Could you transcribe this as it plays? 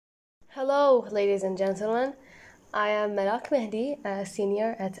Hello, ladies and gentlemen. I am Malak Mahdi, a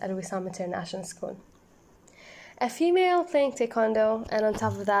senior at Al-Wissam International School. A female playing Taekwondo, and on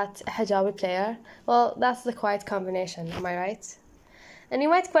top of that, a Hijabi player. Well, that's the quiet combination, am I right? And you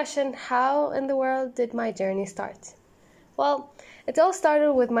might question, how in the world did my journey start? Well, it all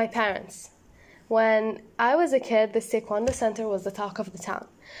started with my parents. When I was a kid, this Taekwondo center was the talk of the town.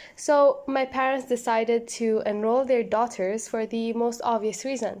 So my parents decided to enroll their daughters for the most obvious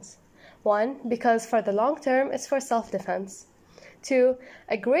reasons. One, because for the long term, it's for self-defense. Two,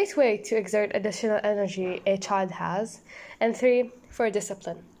 a great way to exert additional energy a child has. And three, for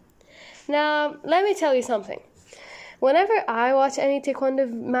discipline. Now, let me tell you something. Whenever I watch any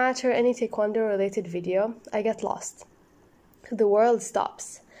Taekwondo match or any Taekwondo-related video, I get lost. The world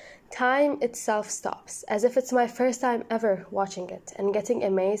stops. Time itself stops, as if it's my first time ever watching it and getting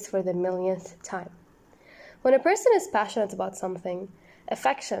amazed for the millionth time. When a person is passionate about something,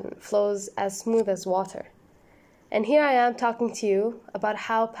 affection flows as smooth as water. And here I am talking to you about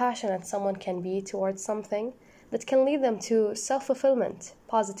how passionate someone can be towards something that can lead them to self-fulfillment,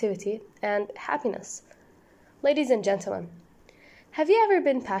 positivity, and happiness. Ladies and gentlemen, have you ever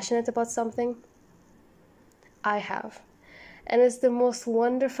been passionate about something? I have. And it's the most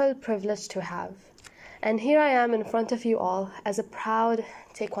wonderful privilege to have. And here I am in front of you all as a proud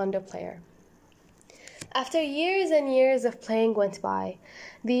Taekwondo player. After years and years of playing went by,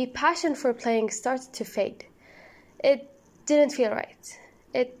 the passion for playing started to fade. It didn't feel right.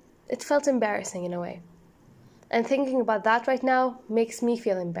 It felt embarrassing in a way. And thinking about that right now makes me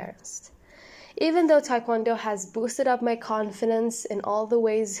feel embarrassed. Even though Taekwondo has boosted up my confidence in all the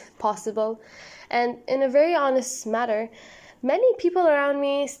ways possible, and in a very honest matter, many people around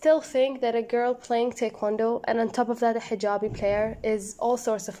me still think that a girl playing Taekwondo and on top of that a hijabi player is all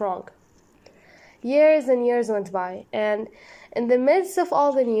sorts of wrong. Years and years went by, and in the midst of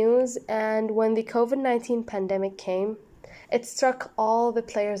all the news and when the COVID-19 pandemic came, it struck all the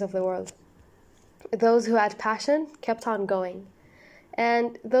players of the world. Those who had passion kept on going,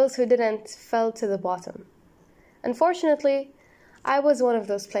 and those who didn't fell to the bottom. Unfortunately, I was one of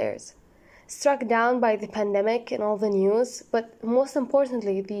those players, struck down by the pandemic and all the news, but most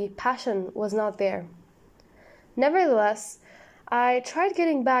importantly, the passion was not there. Nevertheless, I tried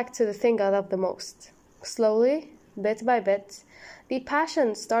getting back to the thing I loved the most. Slowly, bit by bit, the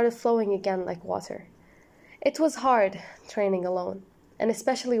passion started flowing again like water. It was hard training alone, and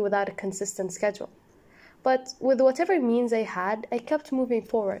especially without a consistent schedule. But with whatever means I had, I kept moving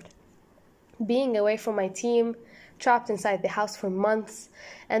forward. Being away from my team, trapped inside the house for months,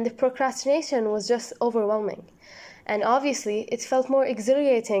 and the procrastination was just overwhelming. And obviously, it felt more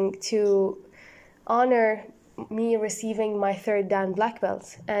exhilarating to honor me receiving my third Dan black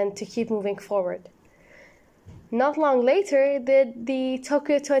belt and to keep moving forward. Not long later did the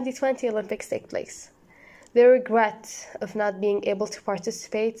Tokyo 2020 Olympics take place. The regret of not being able to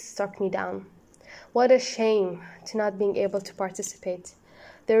participate struck me down. What a shame to not being able to participate.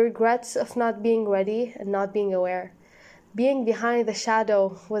 The regrets of not being ready and not being aware. Being behind the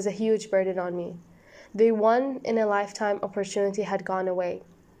shadow was a huge burden on me. The one-in-a-lifetime opportunity had gone away.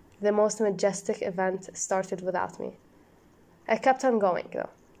 The most majestic event started without me. I kept on going, though.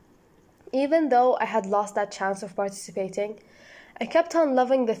 Even though I had lost that chance of participating, I kept on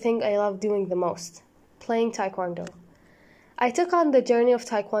loving the thing I loved doing the most, playing Taekwondo. I took on the journey of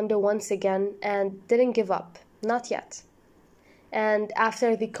Taekwondo once again and didn't give up, not yet. And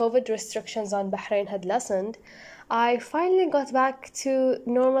after the COVID restrictions on Bahrain had lessened, I finally got back to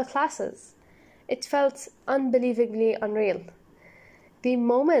normal classes. It felt unbelievably unreal. The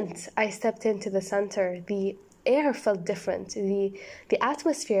moment I stepped into the center, the air felt different. The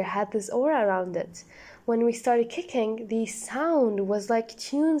atmosphere had this aura around it. When we started kicking, the sound was like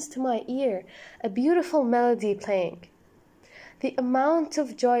tunes to my ear, a beautiful melody playing. The amount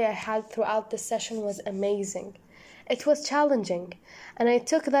of joy I had throughout the session was amazing. It was challenging, and I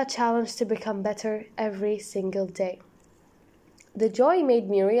took that challenge to become better every single day. The joy made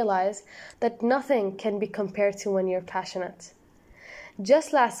me realize that nothing can be compared to when you're passionate.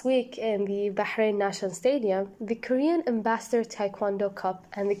 Just last week in the Bahrain National Stadium, the Korean Ambassador Taekwondo Cup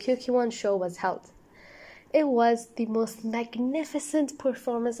and the QQ1 show was held. It was the most magnificent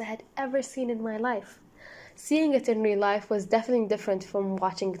performance I had ever seen in my life. Seeing it in real life was definitely different from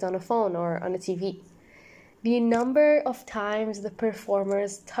watching it on a phone or on a TV. The number of times the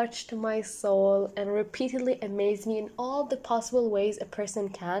performers touched my soul and repeatedly amazed me in all the possible ways a person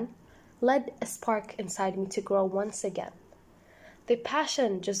can led a spark inside me to grow once again. The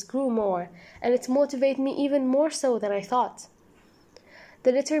passion just grew more, and it motivated me even more so than I thought.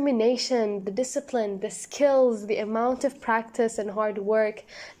 The determination, the discipline, the skills, the amount of practice and hard work,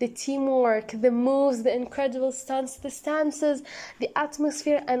 the teamwork, the moves, the incredible stunts, the stances, the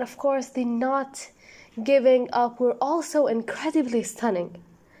atmosphere, and of course the not giving up were also incredibly stunning.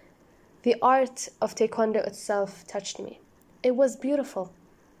 The art of Taekwondo itself touched me. It was beautiful.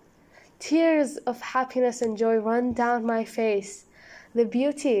 Tears of happiness and joy ran down my face. The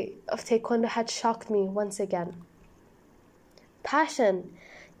beauty of Taekwondo had shocked me once again. Passion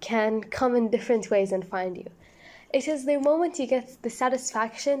can come in different ways and find you. It is the moment you get the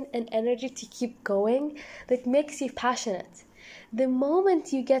satisfaction and energy to keep going that makes you passionate. The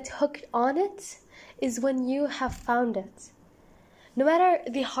moment you get hooked on it is when you have found it. No matter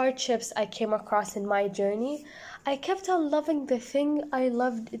the hardships I came across in my journey, I kept on loving the thing I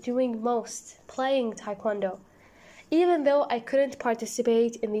loved doing most, playing Taekwondo. Even though I couldn't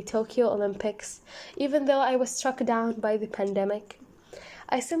participate in the Tokyo Olympics, even though I was struck down by the pandemic,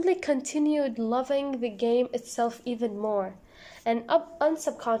 I simply continued loving the game itself even more, and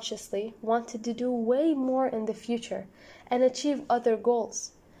unsubconsciously wanted to do way more in the future and achieve other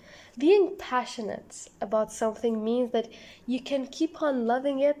goals. Being passionate about something means that you can keep on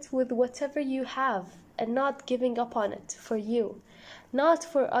loving it with whatever you have and not giving up on it for you, not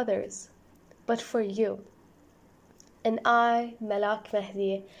for others, but for you. And I, Malak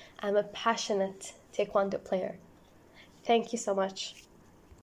Mahdi, am a passionate Taekwondo player. Thank you so much.